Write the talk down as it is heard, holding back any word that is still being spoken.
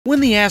When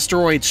the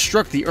asteroid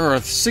struck the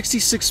Earth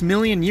 66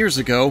 million years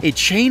ago, a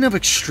chain of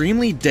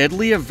extremely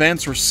deadly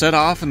events were set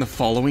off in the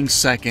following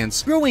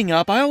seconds. Growing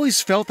up, I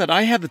always felt that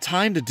I had the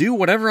time to do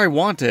whatever I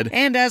wanted,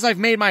 and as I've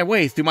made my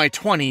way through my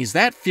 20s,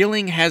 that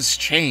feeling has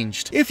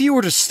changed. If you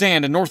were to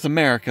stand in North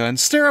America and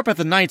stare up at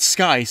the night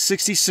sky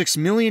 66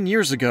 million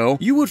years ago,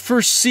 you would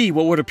first see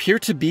what would appear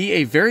to be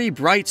a very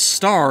bright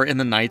star in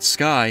the night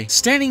sky.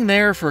 Standing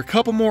there for a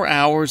couple more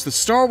hours, the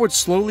star would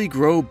slowly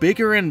grow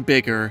bigger and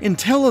bigger,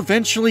 until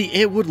eventually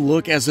it would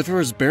look as if it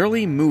was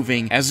barely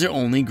moving as it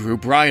only grew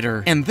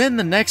brighter. And then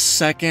the next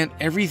second,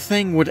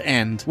 everything would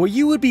end. What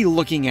you would be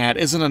looking at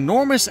is an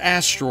enormous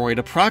asteroid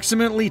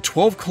approximately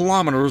 12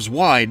 kilometers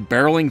wide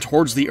barreling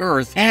towards the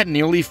Earth at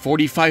nearly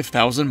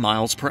 45,000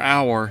 miles per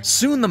hour.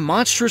 Soon the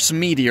monstrous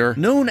meteor,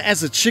 known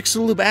as a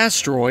Chicxulub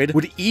asteroid,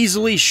 would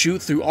easily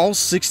shoot through all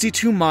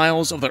 62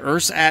 miles of the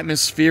Earth's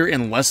atmosphere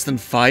in less than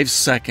 5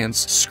 seconds,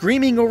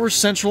 screaming over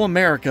Central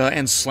America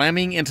and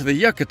slamming into the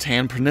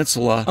Yucatan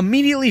Peninsula.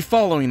 Immediately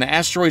following the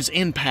asteroid's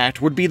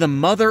impact would be the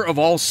mother of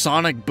all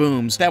sonic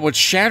booms that would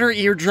shatter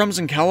eardrums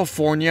in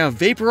California,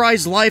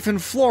 vaporize life in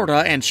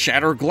Florida, and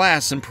shatter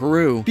glass in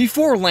Peru.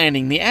 Before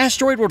landing, the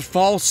asteroid would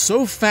fall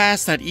so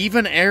fast that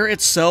even air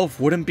itself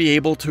wouldn't be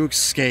able to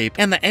escape,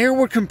 and the air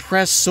would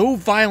compress so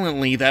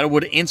violently that it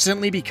would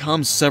instantly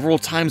become several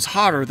times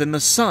hotter than the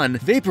sun,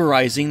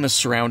 vaporizing the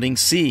surrounding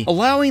sea,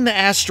 allowing the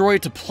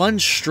asteroid to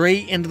plunge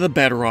straight into the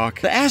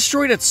bedrock. The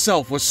asteroid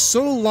itself was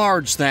so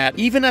large that,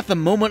 even at the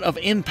moment of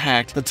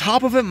impact, the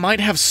top of it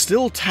might have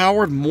still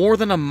towered more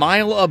than a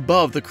mile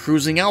above the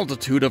cruising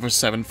altitude of a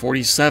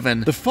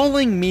 747. The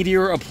falling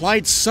meteor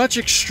applied such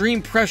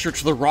extreme pressure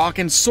to the rock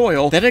and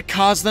soil that it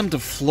caused them to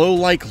flow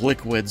like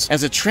liquids,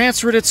 as it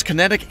transferred its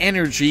kinetic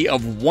energy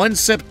of 1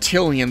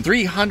 septillion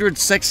 300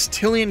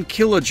 sextillion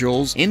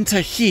kilojoules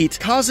into heat,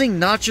 causing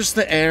not just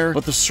the air,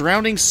 but the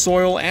surrounding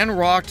soil and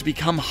rock to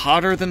become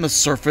hotter than the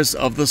surface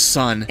of the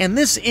sun. And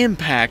this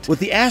impact, with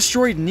the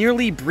asteroid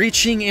nearly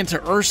breaching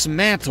into Earth's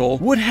mantle,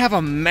 would have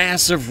a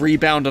massive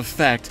rebound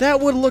effect that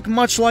would look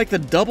much like the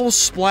double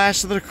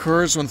splash that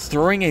occurs when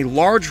throwing a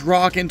large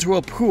rock into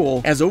a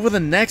pool, as over the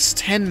next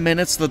 10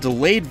 minutes the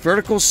delayed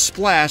vertical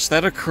splash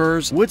that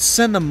occurs would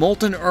send the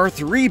molten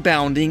Earth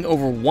rebounding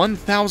over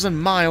 1,000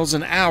 miles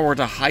an hour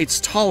to heights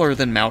taller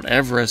than Mount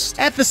Everest.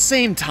 At the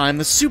same time,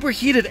 the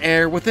superheated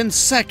air within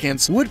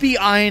seconds would be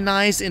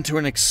ionized into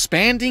an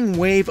expanding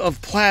wave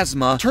of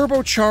plasma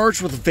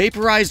turbocharged with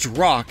vaporized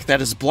rock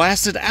that is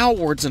blasted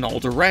outwards in all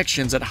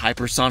directions at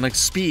hypersonic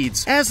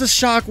speeds. As the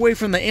shockwave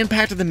from the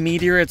impact of the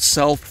meteor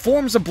itself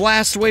forms a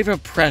blast wave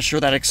of pressure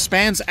that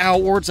expands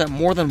outwards at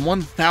more than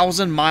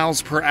 1,000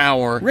 miles per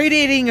hour,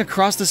 radiating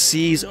across the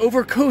seas,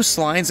 over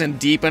coastlines, and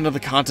deep into the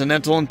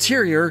continental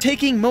interior,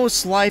 taking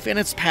most life in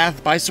its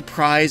path by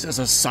surprise as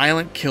a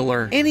silent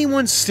killer.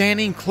 Anyone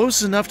standing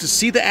close enough to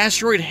see the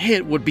asteroid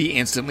hit would be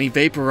instantly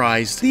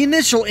vaporized. The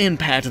initial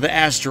impact of the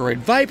asteroid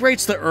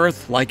vibrates the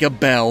Earth like a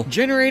bell,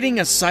 generating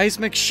a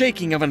seismic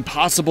shaking of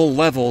impossible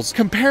levels,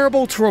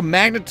 comparable to a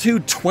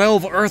magnitude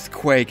 12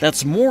 earthquake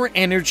that's more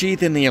energy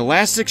than the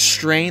elastic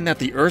strain that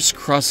the Earth's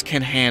crust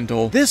can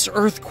handle. This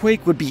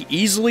earthquake would be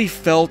easily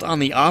felt on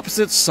the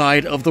opposite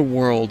side of the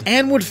world,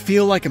 and would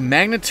feel like a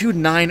magnitude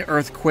 9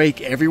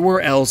 earthquake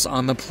everywhere else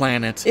on the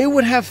planet. It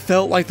would have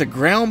felt like the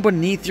ground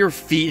beneath your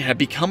feet had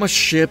become a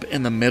ship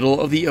in the middle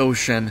of the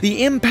ocean.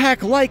 The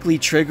impact likely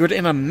triggered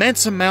an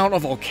immense amount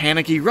of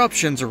volcanic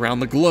eruptions around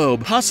the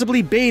globe,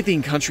 possibly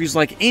bathing countries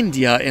like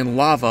India in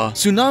lava.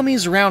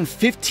 Tsunamis around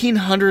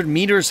 1,500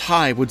 meters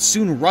high would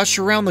soon rush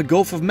around the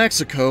Gulf of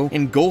Mexico,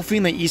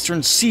 engulfing the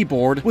eastern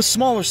seaboard, with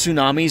smaller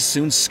tsunamis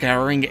soon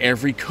scouring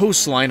every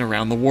coastline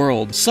around the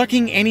world,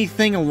 sucking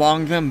anything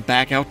along them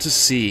back out to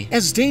sea.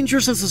 As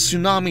dangerous as the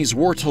tsunamis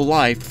were to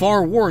life,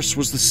 far worse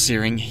was the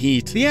searing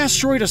heat. The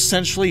asteroid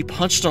essentially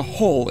punched a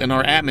hole in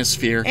our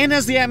atmosphere, and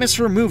as the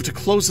atmosphere moved to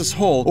close this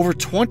hole, over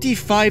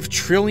 25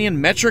 trillion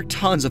metric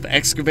tons of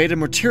excavated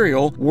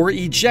material were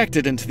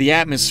ejected into the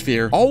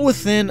atmosphere, all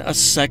within a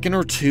second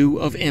or two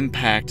of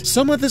impact.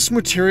 Some of this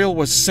material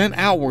was sent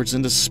outwards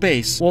into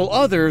space, while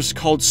others,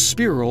 called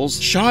spirals,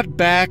 shot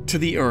back to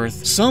the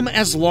Earth, some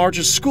as large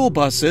as school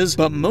buses,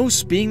 but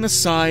most being the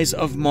size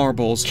of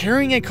marbles,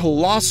 carrying a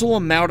colossal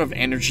amount of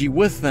energy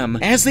with them,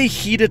 as they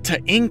heated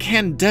to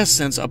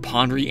incandescence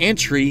upon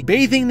re-entry,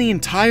 bathing the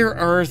entire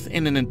Earth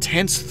in an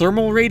intense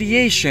thermal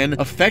radiation,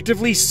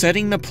 effectively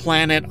setting the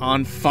planet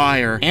on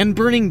fire, and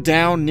burning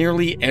down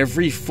nearly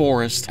every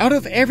forest. Out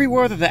of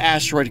everywhere that the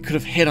asteroid could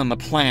have hit on the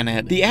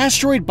planet, the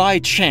asteroid by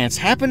chance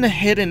happened to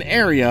hit an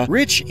area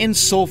rich in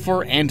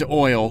sulfur and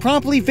oil,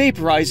 promptly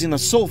vaporizing the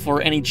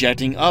sulfur and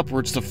ejecting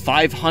upwards to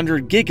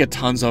 500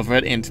 gigatons of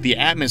it into the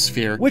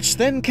atmosphere, which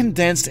then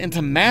condensed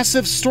into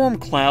massive storm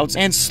clouds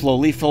and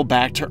slowly fell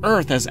back to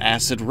Earth as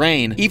acid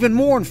rain. Even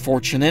more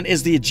unfortunate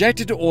is the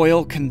ejected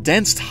oil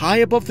condensed high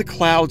above the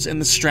clouds in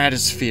the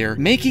stratosphere,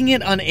 making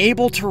it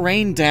unable to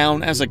rain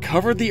down as it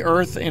covered the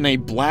Earth in a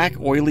black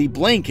oily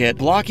blanket,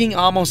 blocking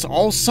almost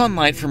all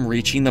sunlight from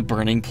reaching the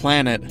burning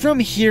planet. From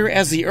here,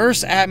 as the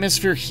Earth's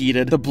atmosphere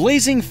heated, the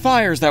blazing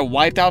fires that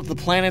wiped out the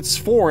planet's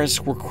forests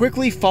forests were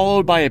quickly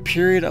followed by a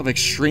period of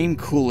extreme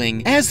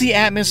cooling, as the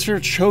atmosphere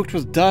choked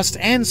with dust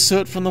and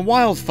soot from the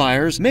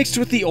wildfires mixed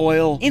with the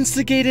oil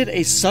instigated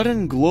a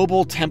sudden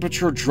global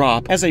temperature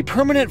drop as a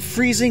permanent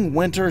freezing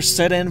winter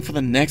set in for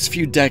the next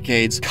few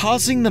decades,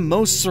 causing the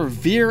most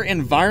severe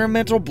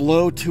environmental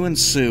blow to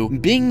ensue,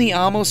 being the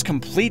almost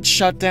complete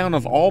shutdown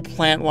of all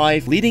plant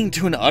life, leading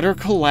to an utter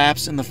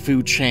collapse in the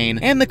food chain,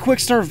 and the quick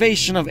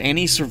starvation of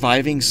any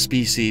surviving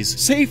species.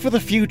 Save for the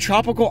few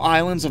tropical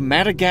islands of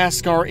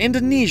Madagascar,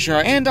 Indonesia,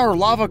 and our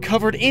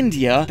lava-covered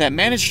India that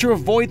managed to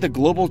avoid the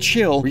global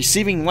chill,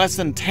 receiving less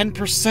than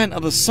 10%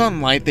 of the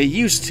sunlight they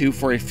used to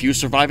for a few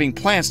surviving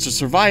plants to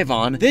survive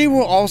on, they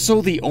were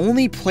also the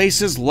only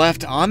places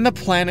left on the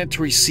planet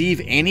to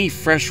receive any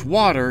fresh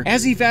water,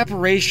 as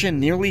evaporation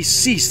nearly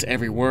ceased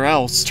everywhere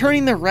else,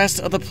 turning the rest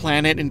of the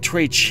planet into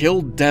a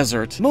chilled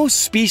desert.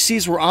 Most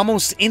species were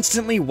almost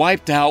instantly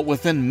wiped out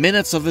within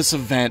minutes of this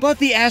event, but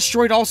the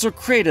asteroid also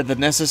created the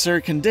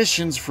necessary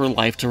conditions for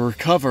life to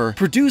recover,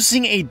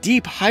 producing a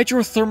deep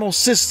hydrothermal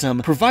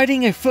system,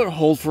 providing a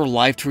foothold for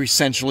life to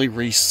essentially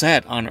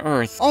reset on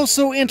Earth.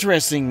 Also,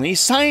 interestingly,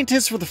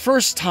 scientists for the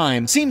first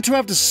time seem to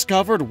have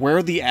discovered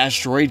where the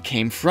asteroid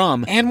came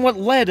from and what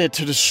led it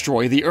to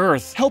destroy the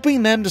Earth,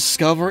 helping them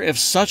discover if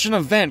such an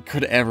event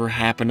could ever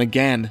happen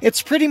again.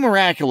 It's pretty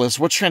miraculous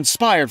what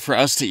transpired for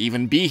us to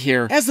even be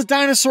here, as the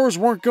dinosaurs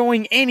weren't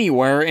going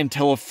anywhere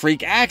until a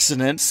freak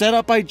accident set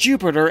up by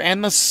Jupiter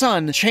and the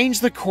Sun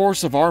changed the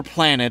course of our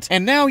planet,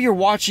 and now you're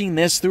watching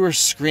this through a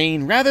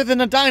screen rather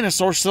than a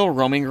dinosaur still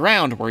roaming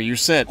around where you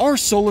sit. Our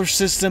solar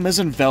system is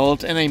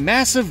enveloped in a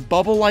massive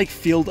bubble-like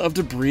field of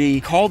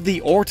debris called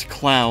the Oort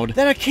cloud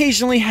that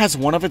occasionally has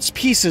one of its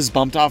pieces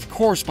bumped off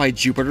course by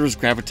Jupiter's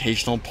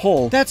gravitational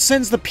pull that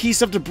sends the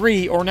piece of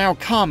debris, or now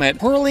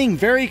comet, whirling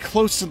very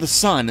close to the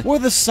Sun, where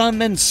the Sun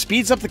then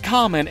speeds up the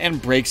comet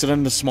and breaks it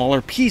into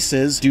smaller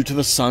pieces due to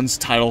the Sun's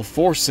tidal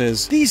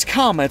forces. These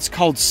comets,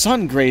 called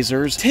sun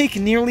grazers, take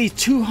nearly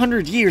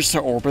 200 years to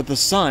orbit the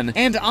Sun,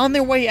 and on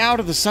their way out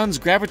of the Sun's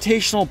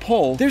gravitational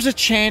pull, there's a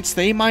chance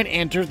they might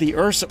enter the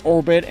Earth's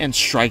orbit and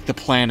strike the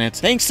planet.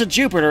 Thanks to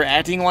Jupiter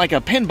acting like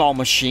a pinball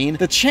machine,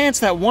 the chance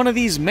that one of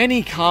these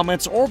many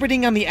comets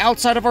orbiting on the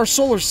outside of our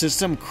solar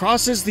system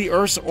crosses the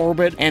Earth's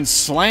orbit and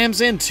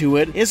slams into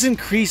it is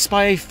increased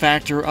by a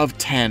factor of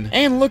 10.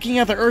 And looking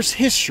at the Earth's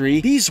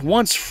history, these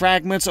once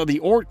fragments of the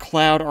Oort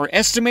cloud are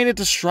estimated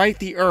to strike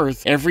the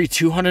Earth every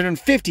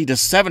 250 to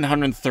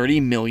 730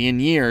 million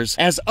years,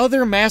 as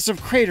other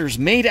massive craters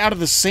made out of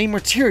the same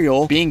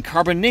material, being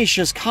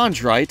carbonaceous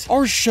chondrite,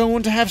 are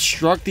shown to have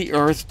struck the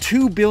Earth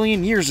 2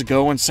 billion years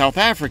ago in South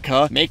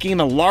Africa, making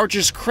the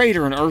largest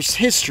crater in Earth's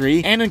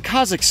history, and in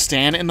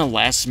Kazakhstan in the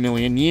last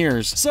million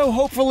years. So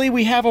hopefully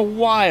we have a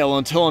while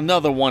until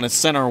another one is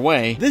sent our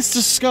way. This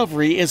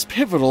discovery is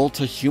pivotal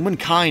to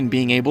humankind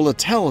being able to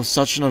tell if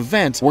such an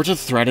event were to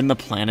threaten the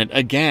planet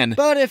again.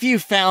 But if you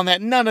found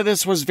that none of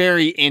this was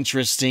very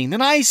interesting,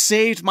 then I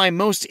saved my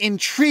most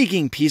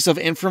intriguing piece of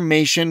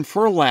information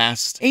for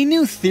last. A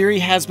new theory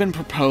has been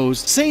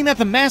proposed, saying that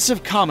the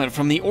massive comet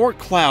from the Oort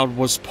cloud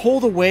was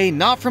pulled away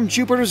not from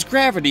Jupiter's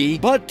gravity,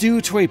 but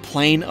due to a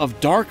plane of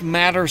dark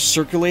matter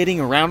circulating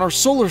around our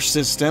solar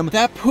system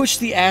that pushed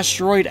the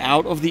asteroid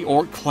out of the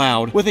Oort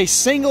cloud, with a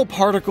single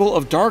particle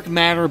of dark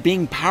matter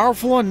being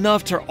powerful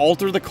enough to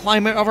alter the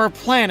climate of our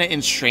planet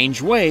in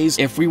strange ways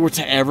if we were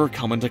to ever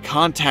come into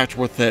contact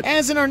with it.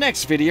 As in our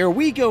next video,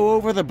 we go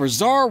over the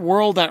bizarre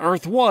world that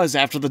Earth was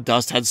after the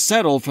dust had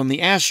settled from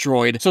the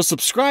asteroid, so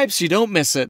subscribe so you don't miss it.